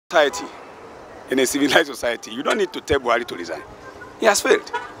society, in a civilized society, you don't need to tell Buhari to resign. He has failed.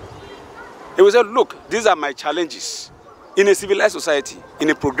 He will say, look, these are my challenges. In a civilized society, in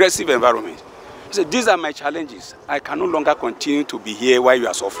a progressive environment, he said, these are my challenges. I can no longer continue to be here while you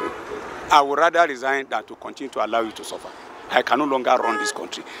are suffering. I would rather resign than to continue to allow you to suffer. I can no longer run this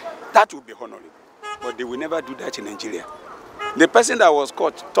country. That would be honorable. But they will never do that in Nigeria. The person that was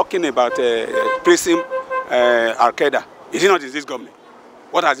caught talking about praising Al-Qaeda, is he not in this government?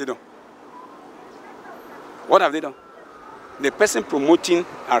 What has he done? What have they done? The person promoting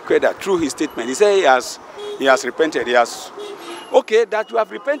Al-Qaeda through his statement, he said he has repented. He has, okay, that you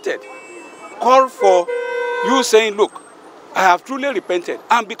have repented. Call for you saying, look, I have truly repented.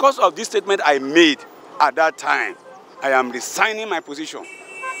 And because of this statement I made at that time, I am resigning my position.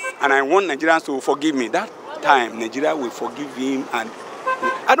 And I want Nigerians to forgive me. That time, Nigeria will forgive him. And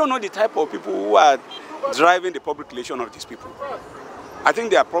I don't know the type of people who are driving the public relation of these people. I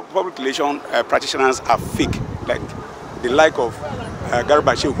think their public relation practitioners are fake, like of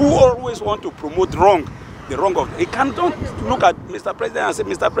Garbachev, who always want to promote the wrong of. He can't look at Mr. President and say,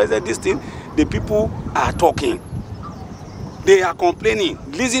 Mr. President, this thing, the people are talking. They are complaining.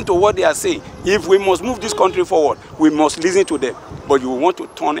 Listen to what they are saying. If we must move this country forward, we must listen to them. But you want to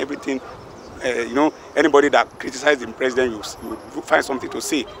turn everything, anybody that criticizes the president, you find something to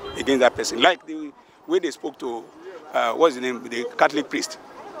say against that person. Like the way they spoke to, what's the name, the Catholic priest.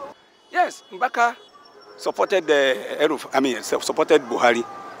 Yes, Mbaka supported supported Buhari,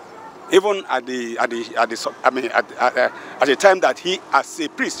 even at the time that he, as a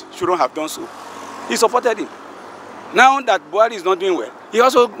priest, shouldn't have done so. He supported him. Now that Buhari is not doing well, he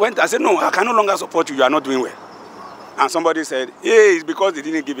also went and said, no, I can no longer support you, you are not doing well. And somebody said, hey, it's because they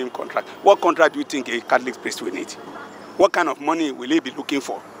didn't give him contract. What contract do you think a Catholic priest will need? What kind of money will he be looking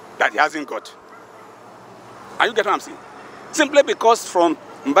for that he hasn't got? Are you getting what I'm saying? Simply because from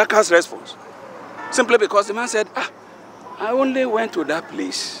Mbaka's response, simply because the man said, I only went to that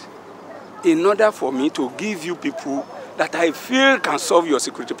place in order for me to give you people that I feel can solve your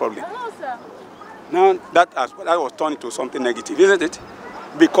security problem. Now, that was turned into something negative, isn't it?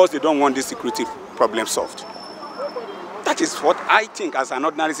 Because they don't want this security problem solved. That is what I think as an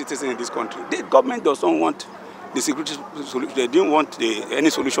ordinary citizen in this country. The government does not want the security solution. They didn't want any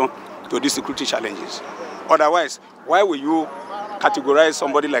solution to these security challenges. Otherwise, why will you categorize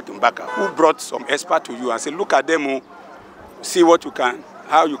somebody like Mbaka, who brought some expert to you and say, look at them, see what you can,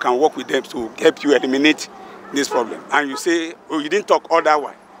 how you can work with them to help you eliminate this problem. And you say, oh, you didn't talk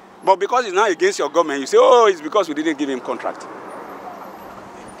otherwise. But because it's now against your government, you say, oh, it's because we didn't give him contract.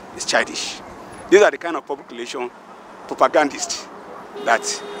 It's childish. These are the kind of public relation propagandists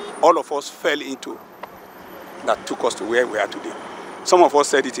that all of us fell into that took us to where we are today. Some of us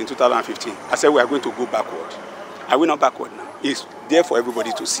said it in 2015. I said we are going to go backward. Are we not backward now? It's there for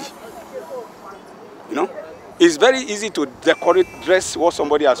everybody to see. You know? It's very easy to dress what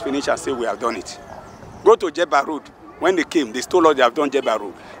somebody has finished and say we have done it. Go to Jebba Road. When they came, they told us they have done Jebba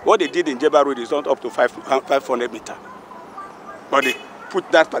Road. What they did in Jebba Road is not up to 500 meters. But they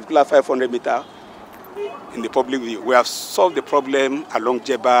put that particular 500 meters in the public view. We have solved the problem along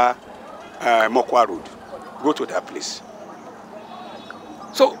Jebba Mokwa Road. Go to that place.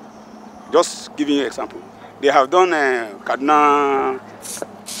 So, just giving you an example. They have done Kaduna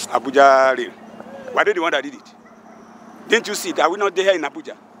Abuja rail. Were they the one that did it? Didn't you see it? Are we not there in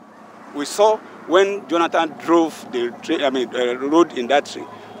Abuja? We saw when Jonathan drove the road in that train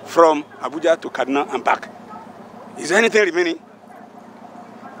from Abuja to Kaduna and back. Is there anything remaining?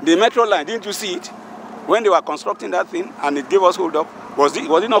 The metro line, didn't you see it? When they were constructing that thing and it gave us hold up, was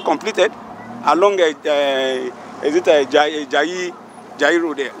it not completed along Jai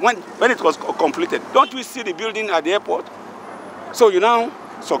Road there? When it was completed, don't we see the building at the airport? So you now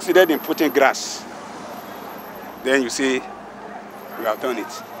succeeded in putting grass. Then you say, we have done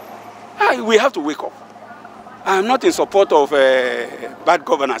it. We have to wake up. I am not in support of bad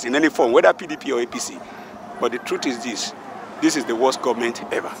governance in any form, whether PDP or APC. But the truth is this. This is the worst government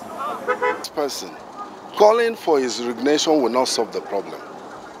ever. This person calling for his resignation will not solve the problem.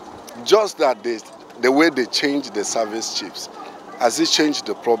 Just that the way they changed the service chiefs, has it changed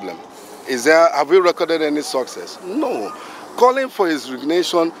the problem? Have we recorded any success? No. Calling for his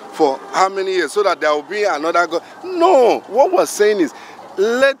resignation for how many years so that there will be another No. What we're saying is,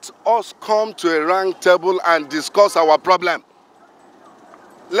 let us come to a round table and discuss our problem.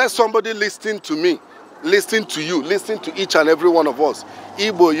 Let somebody listen to me, listen to you, listen to each and every one of us.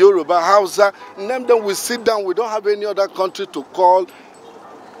 Igbo, Yoruba, Hausa, name them, we sit down. We don't have any other country to call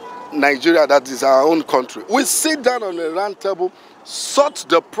Nigeria that is our own country. We sit down on a round table, sort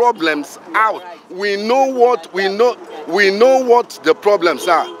the problems out. We know what the problems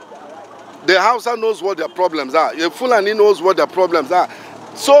are. The Hausa knows what their problems are. The Fulani knows what their problems are.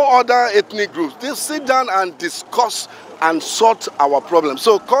 So other ethnic groups, they sit down and discuss and sort our problems.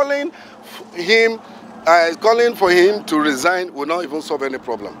 So calling for him to resign will not even solve any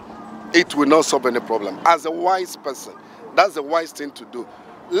problem. It will not solve any problem. As a wise person, that's the wise thing to do.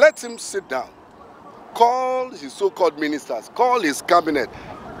 Let him sit down. Call his so-called ministers. Call his cabinet.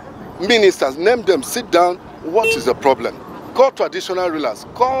 Ministers, name them, sit down. What is the problem? Call traditional rulers.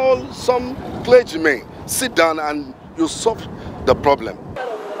 Call some clergymen. Sit down and you solve the problem.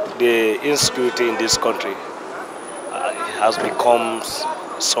 The insecurity in this country has become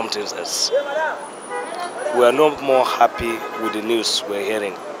something else. We are no more happy with the news we're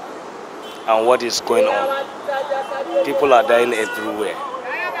hearing and what is going on. People are dying everywhere.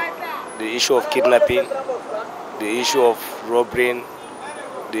 The issue of kidnapping, the issue of robbery,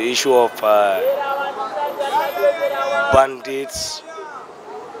 the issue of bandits,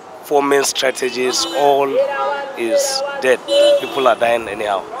 forming strategies, all is dead. People are dying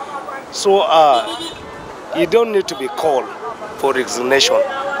anyhow. So you don't need to be called for resignation.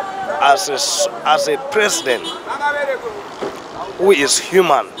 As a president who is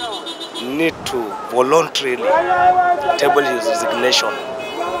human, need to voluntarily table his resignation.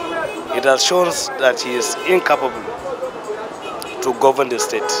 It has shown that he is incapable to govern the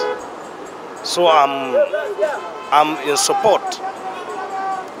state. So I'm in support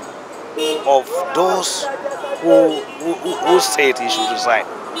of those who said he should resign.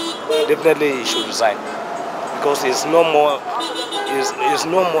 Definitely he should resign, because it's no more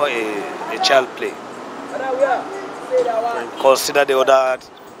a child play. Consider the other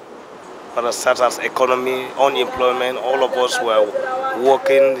parastatals, economy, unemployment. All of us were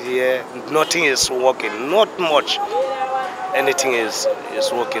working here. Nothing is working. Not much. Anything is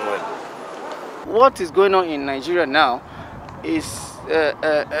working well. What is going on in Nigeria now is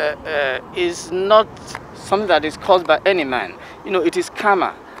not something that is caused by any man. You know, it is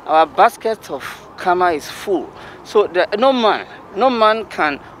karma. Our basket of karma is full. So no man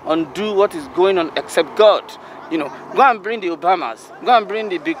can undo what is going on except God. You know, go and bring the Obamas, go and bring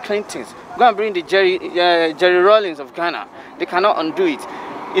the Bill Clintons, go and bring the Jerry Rawlings of Ghana. They cannot undo it.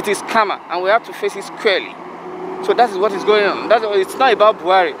 It is karma, and we have to face it squarely. So that is what is going on. It's not about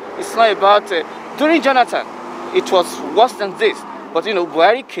Buhari. It's not about during Jonathan. It was worse than this. But you know,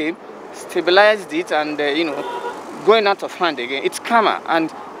 Buhari came, stabilized it, and you know, going out of hand again. It's karma,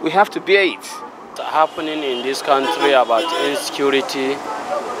 and we have to bear it. What's happening in this country about insecurity,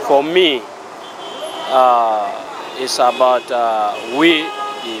 for me, it's about we,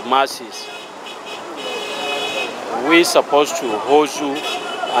 the masses. We supposed to hustle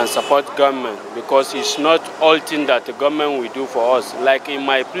and support government, because it's not all thing that the government will do for us. Like in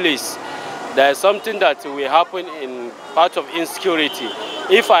my place, there is something that will happen in part of insecurity.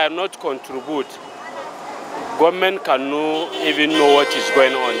 If I not contribute, government cannot even know what is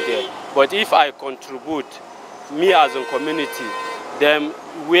going on there. But if I contribute, me as a community, then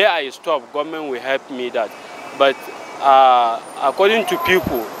where I stop, government will help me that. But according to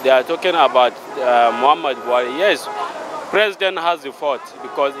people, they are talking about Muhammad Buhari. Yes, president has the fault,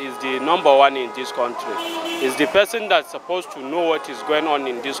 because he's the #1 in this country. He's the person that's supposed to know what is going on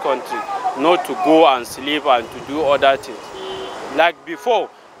in this country, not to go and sleep and to do other things. Like before,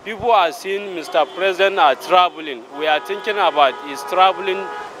 people are seeing Mr. President are traveling. We are thinking about he's traveling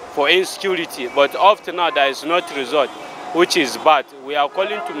for insecurity, but often now there is not result, which is bad. We are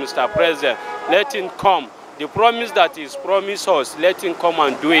calling to Mr. President, let him come. The promise that he's promised us, let him come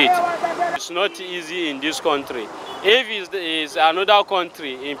and do it. It's not easy in this country. If it's another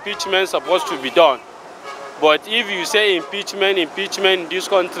country, impeachment is supposed to be done. But if you say impeachment in this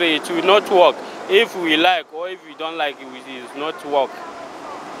country, it will not work. If we like or if we don't like, it will not work.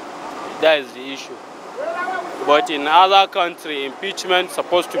 That is the issue. But in other country, impeachment is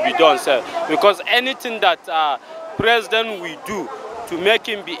supposed to be done, sir. Because anything that president will do to make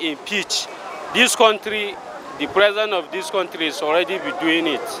him be impeached, this country, the president of this country is already be doing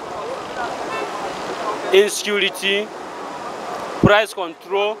it. Insecurity, price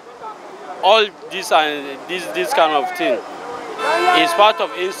control, all this and this kind of thing is part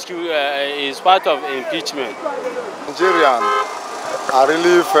of impeachment. Nigerian, I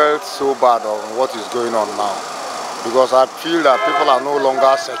really felt so bad on what is going on now, because I feel that people are no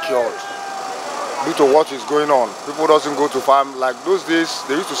longer secured due to what is going on. People doesn't go to farm like those days.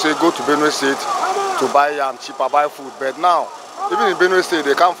 They used to say go to Benue State to buy yam cheaper, buy food, but now even in Benue State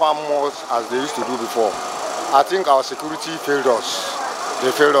they can't farm more as they used to do before. I think our security failed us.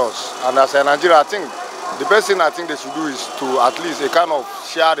 They failed us, and as a Nigeria, I think the best thing I think they should do is to at least a kind of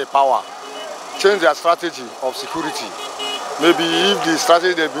share the power, change their strategy of security. maybe if the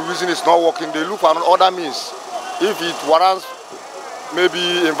strategy they've been using is not working, they look for other means. If it warrants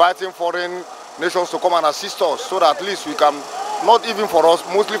maybe inviting foreign nations to come and assist us, so that at least we can, not even for us,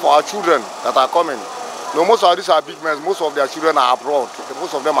 mostly for our children that are coming. No, most of these are big men, most of their children are abroad,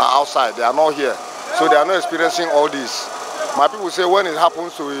 most of them are outside, they are not here. So they are not experiencing all this. My people say when it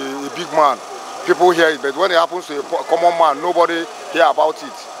happens to a big man, people hear it, but when it happens to a common man, nobody hear about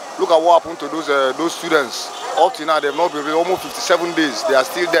it. Look at what happened to those students. Up to now, they've not been almost 57 days. They are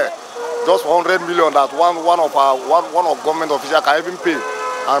still there. Just for 100 million that one of government officials can even pay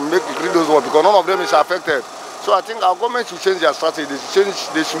and make those work, because none of them is affected. So I think our government should change their strategy.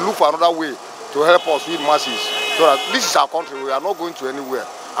 They should look for another way to help us with masses. So that this is our country. We are not going to anywhere,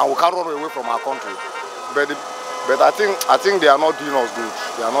 and we can't run away from our country. But I think they are not doing us good.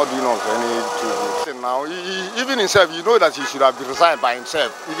 They are not doing us any good. Now, even himself, you know that he should have been resigned by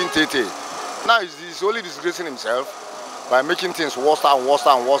himself, even Tete. Now he's only disgracing himself by making things worse and worse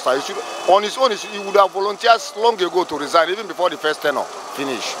and worse. He should, on his own, he would have volunteered long ago to resign, even before the first tenure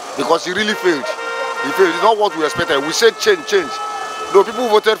finished, because he really failed. He failed. It's not what we expected. We said change. Though people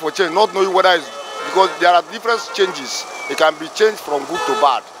voted for change, not knowing whether it's because there are different changes. It can be changed from good to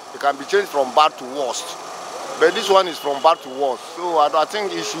bad. It can be changed from bad to worst. But this one is from bad to worse. So I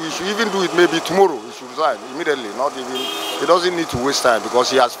think he should even do it maybe tomorrow. He should resign immediately. Not even, he doesn't need to waste time because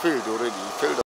he has failed already. He failed.